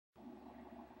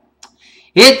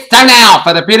It's time now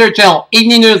for the Peter Channel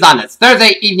Evening News on this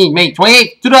Thursday evening, May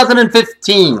 28th,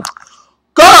 2015.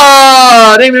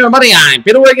 Good evening, everybody. I'm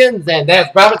Peter Wiggins, and there's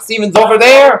Robert Stevens over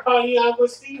there. I'm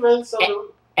with Stevens on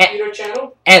the Peter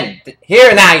Channel. And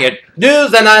here now your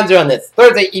news and answer on this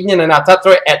Thursday evening, and our top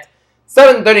story at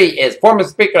 7:30 is former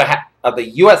Speaker of the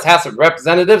U.S. House of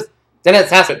Representatives,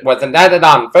 Dennis Hastert, was indicted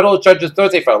on federal charges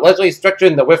Thursday for allegedly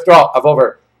structuring the withdrawal of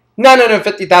over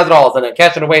 $950,000 in a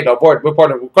cash and away to avoid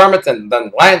reporting requirements and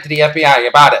then lying to the FBI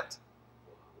about it.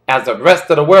 As the rest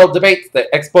of the world debates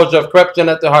the exposure of corruption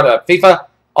at the heart of FIFA,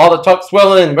 all the talk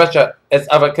swirling in Russia is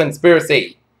of a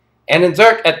conspiracy. And in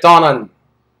Zurich at dawn on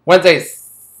Wednesday,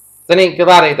 Sini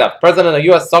Giladi, the president of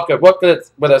U.S. Soccer, woke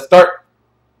with a start.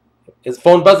 His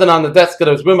phone buzzing on the desk of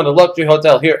his room at a luxury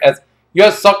hotel here as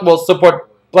U.S. Soccer will support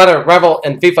Blatter rival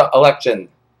in FIFA election.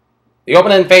 The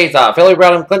opening phase of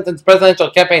Hillary Clinton's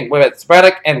presidential campaign, with its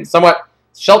sporadic and somewhat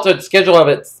sheltered schedule of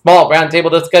its small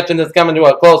roundtable discussion, is coming to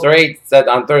a close, her aide said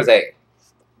on Thursday.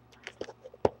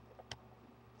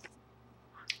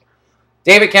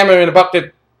 David Cameron embarked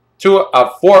a tour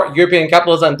of 4 European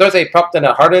capitals on Thursday, prompting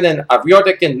a hardening of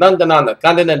rhetoric in London on the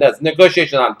continent as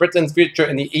negotiations on Britain's future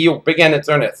in the EU began its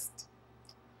earnest.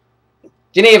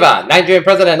 Geneva, Nigerian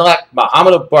President-elect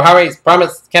Muhammadu Buhari's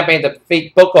promised campaign to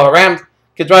defeat Boko Haram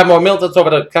could drive more militants over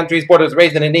the country's borders,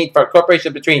 raising the need for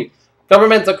cooperation between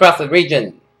governments across the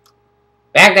region.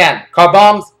 Baghdad, car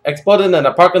bombs exploded in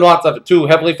the parking lots of 2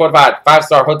 heavily fortified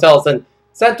 5-star hotels in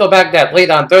central Baghdad late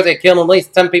on Thursday, killing at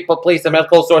least 10 people, police and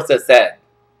medical sources said.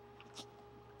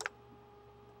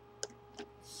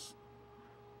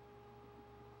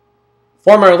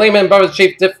 Former Lehman Brothers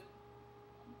chief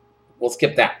we'll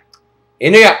skip that.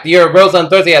 In New York, the euro rose on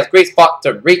Thursday as Greece fought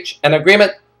to reach an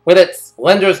agreement with its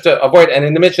lenders to avoid an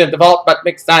admission of default, but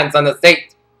mixed signs on the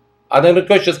state. Other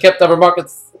negotiations kept other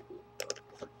markets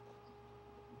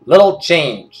little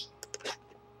change.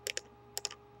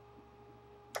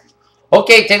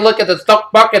 Okay, take a look at the stock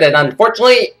market, and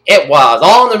unfortunately, it was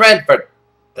all in the red for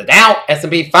the Dow,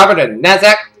 S&P 500, and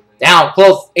NASDAQ. Dow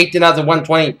closed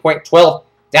 18,120.12,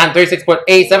 down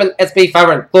 36.87. S&P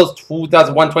 500 closed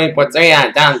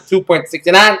 2,120.39, down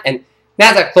 2.69, and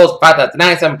NASDAQ closed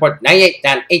 5,097.98,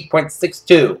 down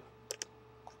 8.62.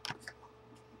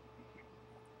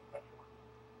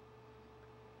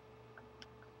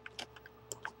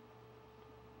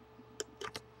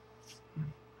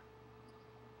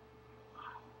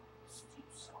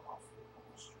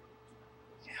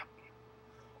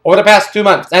 Over the past 2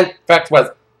 months, Anthrax was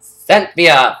sent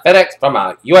via FedEx from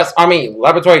a U.S. Army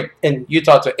laboratory in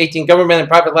Utah to 18 government and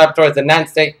private laboratories in 9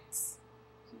 states.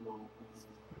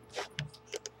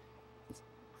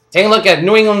 Take a look at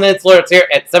New England alerts here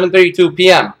at 7:32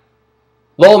 p.m.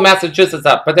 Lowell, Massachusetts,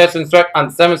 a pedestrian struck on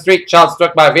 7th Street, child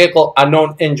struck by a vehicle,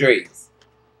 unknown injuries.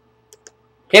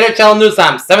 Peter Channel News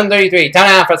Time, 7:33. Time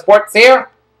now for sports here.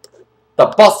 The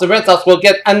Boston Red Sox will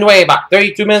get underway about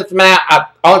 32 minutes from now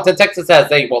at Arlington, Texas, as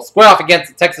they will square off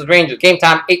against the Texas Rangers. Game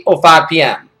time, 8:05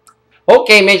 p.m.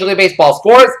 Okay, Major League Baseball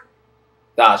scores.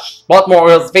 The Baltimore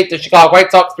Orioles beat the Chicago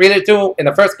White Sox 3-2 in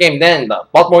the first game. Then the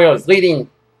Baltimore Orioles leading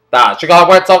the Chicago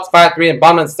White Sox 5-3 and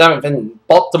bottom 7th in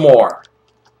Baltimore.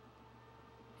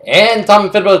 And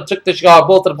Tom Fiddler took the Chicago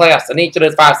Bulls to the playoffs in each of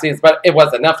his 5 seasons, but it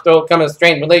was enough to overcome a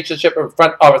strained relationship with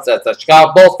front office as the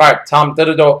Chicago Bulls fired Tom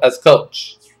Thibodeau as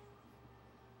coach.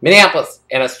 Minneapolis,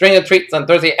 in a string of tweets on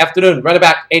Thursday afternoon, running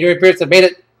back Adrian Pearson made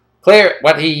it clear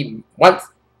what he wants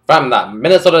from the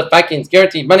Minnesota Vikings,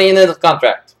 guaranteed money in his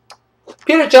contract.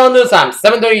 Peter Channel News Time,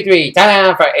 7:33.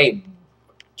 Time for a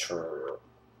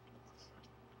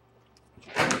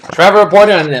travel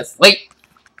reporter on this late.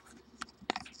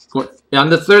 On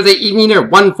this Thursday evening here,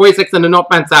 146 on the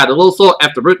northbound side, a little slow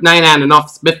after Route 99 and off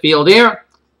Smithfield here.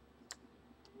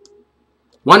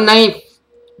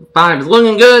 195 is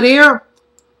looking good here.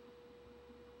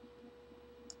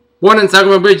 1 and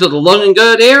Sacramento Bridge is looking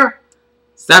good here.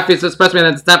 Southeast Expressway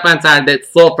on the southbound side, that's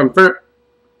slow from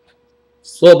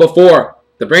slow before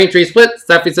the Braintree split.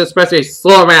 Southeast Expressway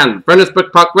slow around Furnace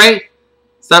Brook Parkway.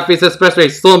 Southeast Expressway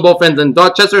slow on both ends in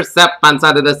Dorchester. Southbound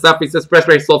side of the Southeast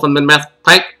Expressway slow from Mid-Mass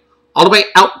Pike all the way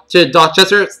out to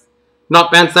Dorchester.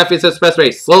 Northbound Southeast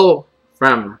Expressway slow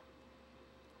from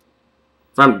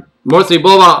Morrissey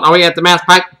Boulevard all the way out to Mass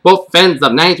Pike. Both ends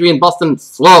of 93 in Boston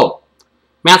slow.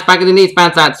 Mass Pike in the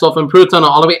eastbound side, slow from Prue Tunnel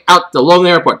all the way out to Logan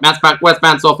Airport. Mass Pike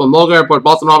westbound, slow from Logan Airport,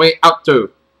 Boston all the way out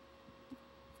to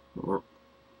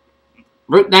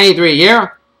Route 93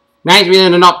 here. 93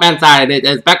 in the northbound side. It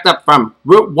is backed up from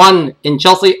Route 1 in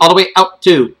Chelsea all the way out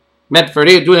to Medford.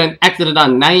 They doing an accident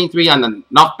on 93 on the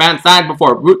northbound side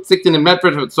before Route 16 in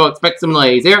Medford, so expect some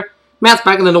delays here. Mass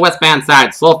back into the westbound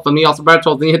side. Slow from the also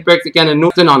virtual. Then hit brakes again in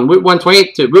Newton on Route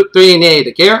 128 to Route 388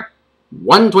 to care.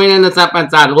 120 on the southbound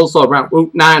side. A little slow around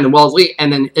Route 9 in Wellesley.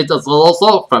 And then it's just a little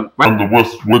slow from on the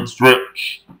westward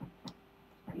stretch.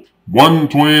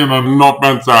 120 on the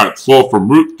northbound side. Slow from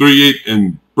Route 38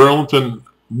 in Burlington,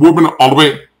 Woburn, all the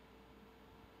way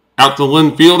out to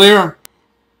Linfield there.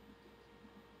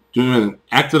 Due to an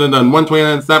accident on 120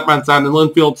 on the southbound side in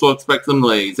Linfield, so expect some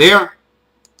delays there.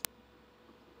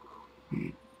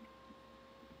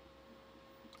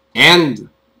 And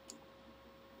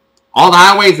all the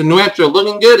highways in New Hampshire are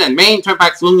looking good, and Main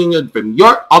Turnpike's looking good from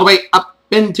York all the way up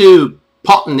into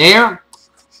Paulton there.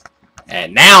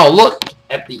 And now look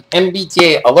at the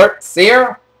MBTA alerts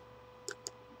here.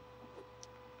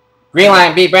 Green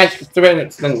Line B branch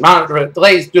moderate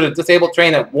delays due to disabled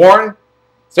train at Warren.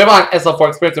 Silver Line SL4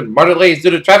 experiencing moderate delays due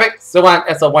to traffic. Silver Line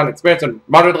SL1 experiencing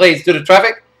moderate delays due to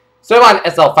traffic. Silver Line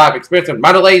SL5 experiencing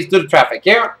moderate delays due to traffic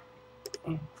here.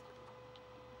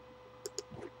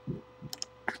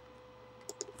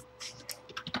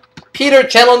 Peter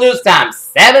Channel News Time,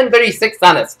 7:36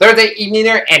 on this Thursday evening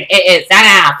here, and it is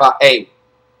time for a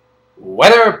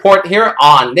weather report here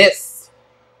on this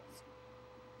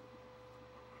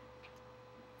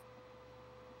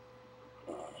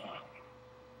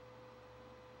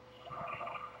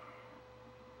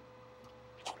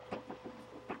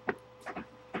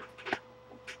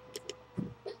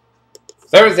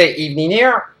Thursday evening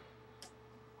here.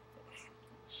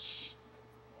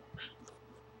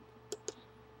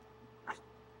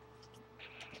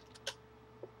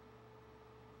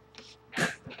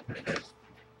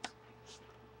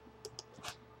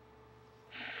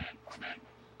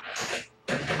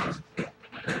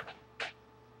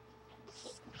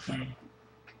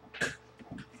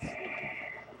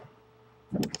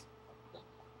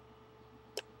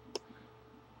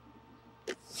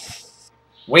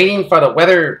 Waiting for the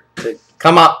weather to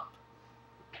come up.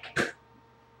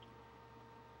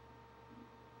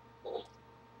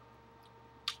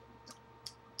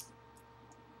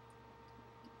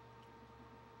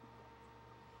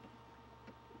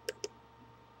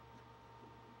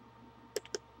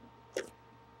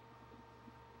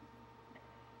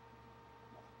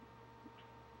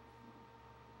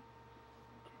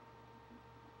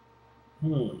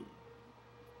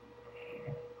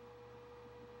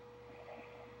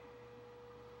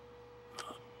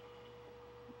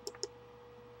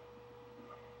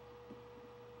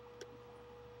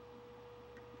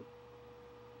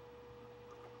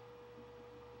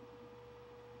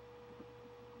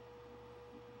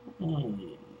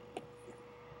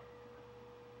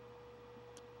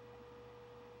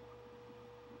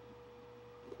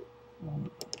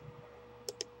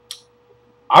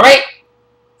 All right,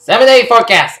 7-day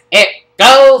forecast. It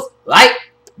goes like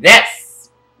this.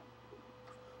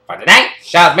 For tonight,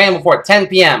 showers mainly before 10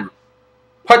 p.m.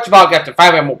 Portugal after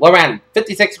 5 a.m. low around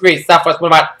 56 degrees. Southwest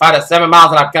wind about 5 to 7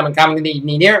 miles an hour coming in the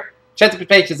evening here. Chance of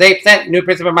precipitation is 8%. New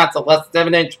precipitation amounts of less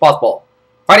than 7 inches possible.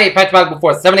 Friday, Portugal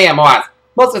before 7 a.m. OS.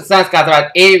 Most of the sun skies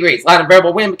about 80 degrees. Light and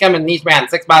variable wind becoming east around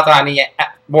 6 miles an hour in the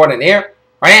morning here.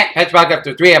 Friday, Portugal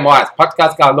after 3 a.m. OS. Portugal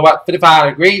skies low at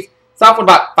 55 degrees. South wind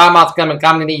about 5 miles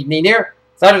coming in the evening here.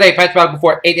 Saturday, Portugal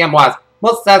before 8 a.m. OS.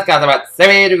 Most of the sun skies about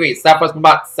 78 degrees. Southwest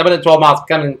about 7 to 12 miles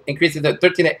coming, increasing to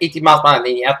 13 to 18 miles per hour in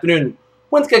the afternoon.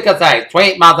 Winds could cut size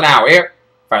 28 miles an hour here.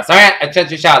 For Saturday, a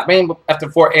chance of showers mainly after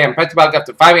 4 a.m. Portugal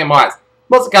after 5 a.m. OS.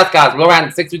 Most of the skies low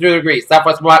around 63 degrees.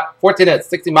 Southwest about 14 to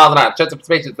 60 miles an hour. Chance of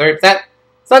precipitation 30%.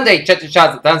 Sunday, chance of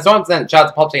showers and thunderstorms, and showers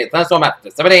of pulsing and thunderstorm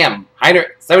after 7 a.m.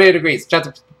 Higher 70 degrees. Chance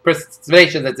of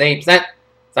precipitation is 80%.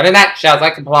 Sunday night, showers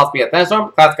likely to possibly a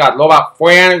thunderstorm. Clouds got low about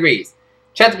 49 degrees.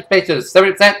 Chance of precipitation is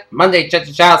 70%. Monday, chance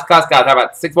of showers, clouds got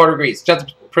about 64 degrees. Chance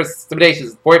of precipitation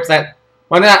is 40%.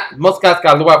 Monday night, most clouds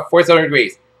got low about 47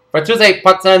 degrees. For Tuesday,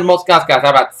 part sun, most clouds got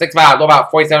about 65, low about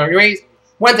 47 degrees.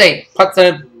 Wednesday, part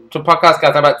sun to part clouds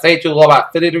got about 72, low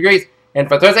about 50 degrees. And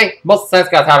for Thursday, most sun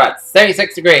got about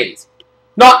 76 degrees.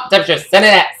 North temperature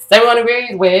standing at 71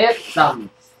 degrees with some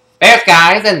fair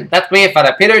skies. And that's it for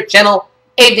the Peter Channel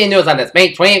evening news on this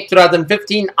May 28th,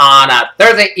 2015 on a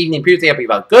Thursday evening preview. Hope you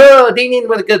have a good evening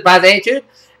with a good positive attitude.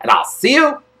 And I'll see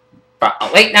you for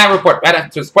a late night report right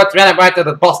after Sports Roundup right after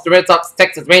the Boston Red Sox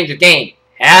Texas Rangers game.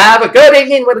 Have a good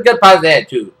evening with a good positive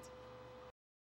attitude.